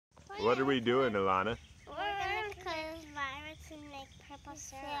What are we doing, Alana? We're gonna color violets and make purple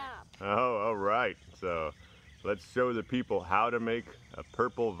syrup. Oh, all right. So let's show the people how to make a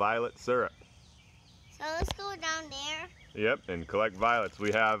purple violet syrup. So let's go down there. Yep, and collect violets.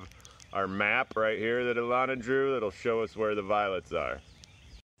 We have our map right here that Alana drew that'll show us where the violets are.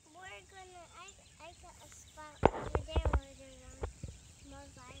 I got a spot over there where there's more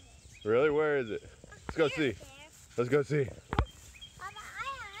violets. Really? Where is it? Let's go see. Let's go see. I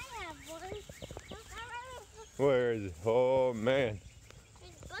have one. Where is it? Oh man.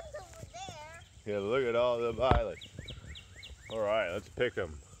 There's bugs over there. Yeah, look at all the violets. All right, let's pick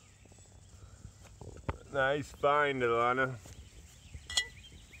them. Nice find, Alana.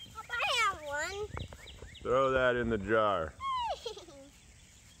 I have one. Throw that in the jar.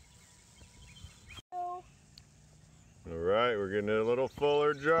 All right, we're getting a little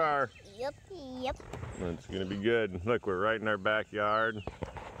fuller jar. Yep. That's gonna be good. Look, we're right in our backyard.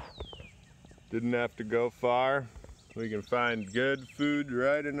 Didn't have to go far. We can find good food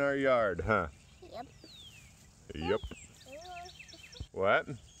right in our yard, huh? Yep. What?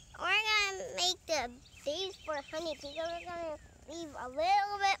 We're gonna make the bees for honey because we're gonna leave a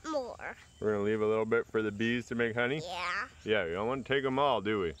little bit more. We're gonna leave a little bit for the bees to make honey? Yeah. Yeah, we don't want to take them all,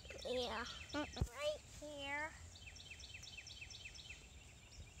 do we? Yeah. Right here.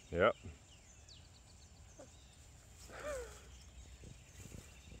 Yep.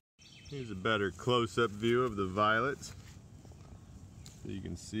 Here's a better close-up view of the violets so you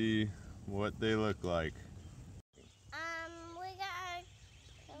can see what they look like. We got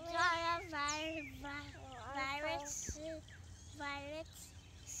a lot of violets,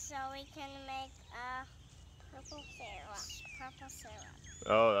 so we can make a purple syrup.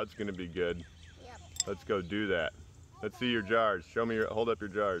 Oh, that's gonna be good. Yep. Let's go do that. Let's see your jars. Show me hold up your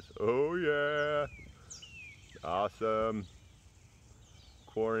jars. Oh yeah. Awesome.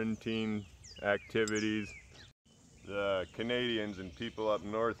 Quarantine activities. The Canadians and people up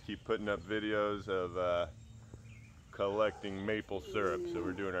north keep putting up videos of collecting maple syrup, so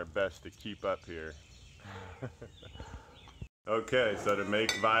we're doing our best to keep up here. Okay, so to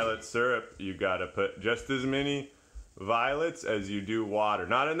make violet syrup, you gotta put just as many violets as you do water.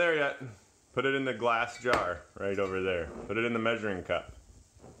 Not in there yet. Put it in the glass jar right over there. Put it in the measuring cup.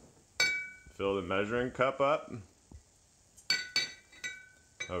 Fill the measuring cup up.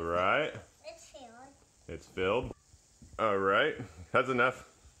 All right. It's filled. It's filled. All right, that's enough.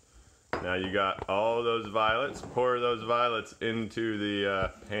 Now you got all those violets. Pour those violets into the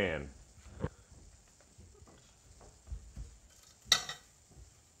pan.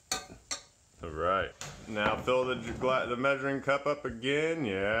 All right. Now fill the measuring cup up again.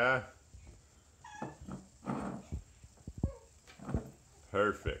 Yeah.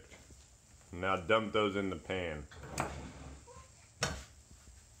 Perfect. Now dump those in the pan.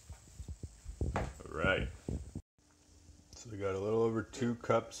 All right. So we got a little over 2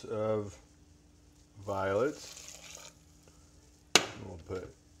 cups of violets. We'll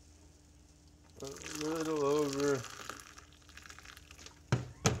put a little over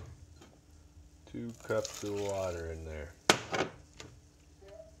 2 cups of water in there.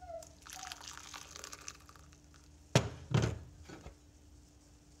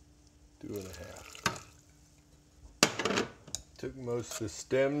 2.5. Took most of the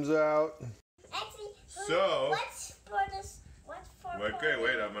stems out. Actually, So, what's for this? What's for? Okay,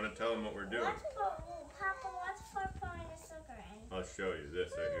 wait. I'm gonna tell them what we're doing. Papa, what's for pouring the sugar in? I'll show you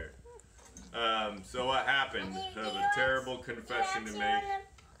this right here. So what happened? I have a terrible confession to make,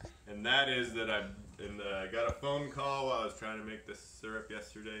 and that is that I got a phone call while I was trying to make this syrup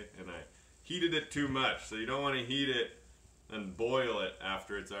yesterday, and I heated it too much. So you don't want to heat it and boil it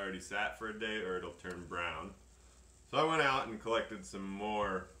after it's already sat for a day, or it'll turn brown. So I went out and collected some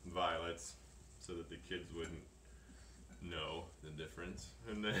more violets so that the kids wouldn't know the difference.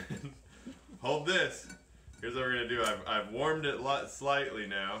 And then, hold this. Here's what we're gonna do. I've warmed it slightly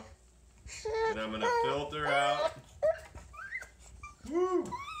now, and I'm gonna filter out.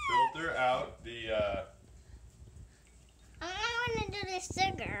 Woo! Filter out the. I want to do the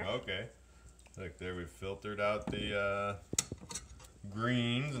sugar. Okay. Look there, we've filtered out the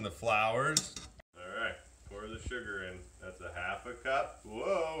greens and the flowers. All right, pour the sugar in. That's a 1/2 cup.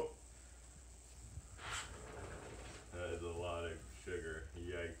 Whoa! That is a lot of sugar.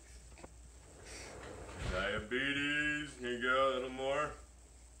 Yikes. Diabetes. Here you go, a little more.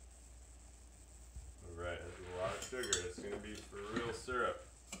 Alright, that's a lot of sugar. It's going to be for real syrup.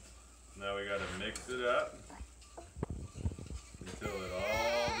 Now we got to mix it up until it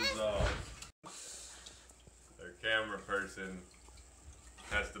all dissolves. Our camera person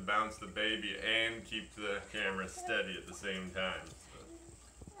has to bounce the baby and keep the camera steady at the same time. So.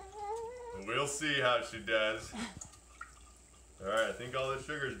 We'll see how she does. Alright, I think all the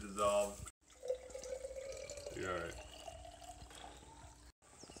sugar's dissolved. Alright.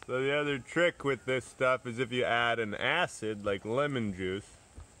 So the other trick with this stuff is if you add an acid like lemon juice,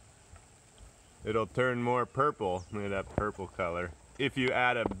 it'll turn more purple. Look at that purple color. If you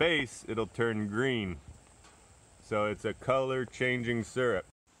add a base, it'll turn green. So it's a color changing syrup.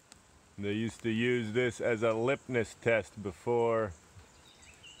 They used to use this as a lipness test before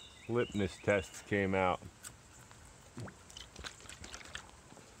lipness tests came out.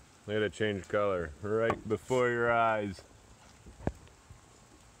 Look at it change color right before your eyes.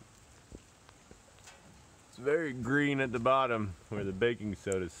 It's very green at the bottom where the baking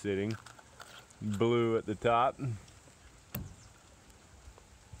soda is sitting. Blue at the top.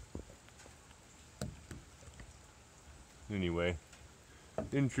 Anyway,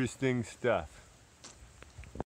 interesting stuff.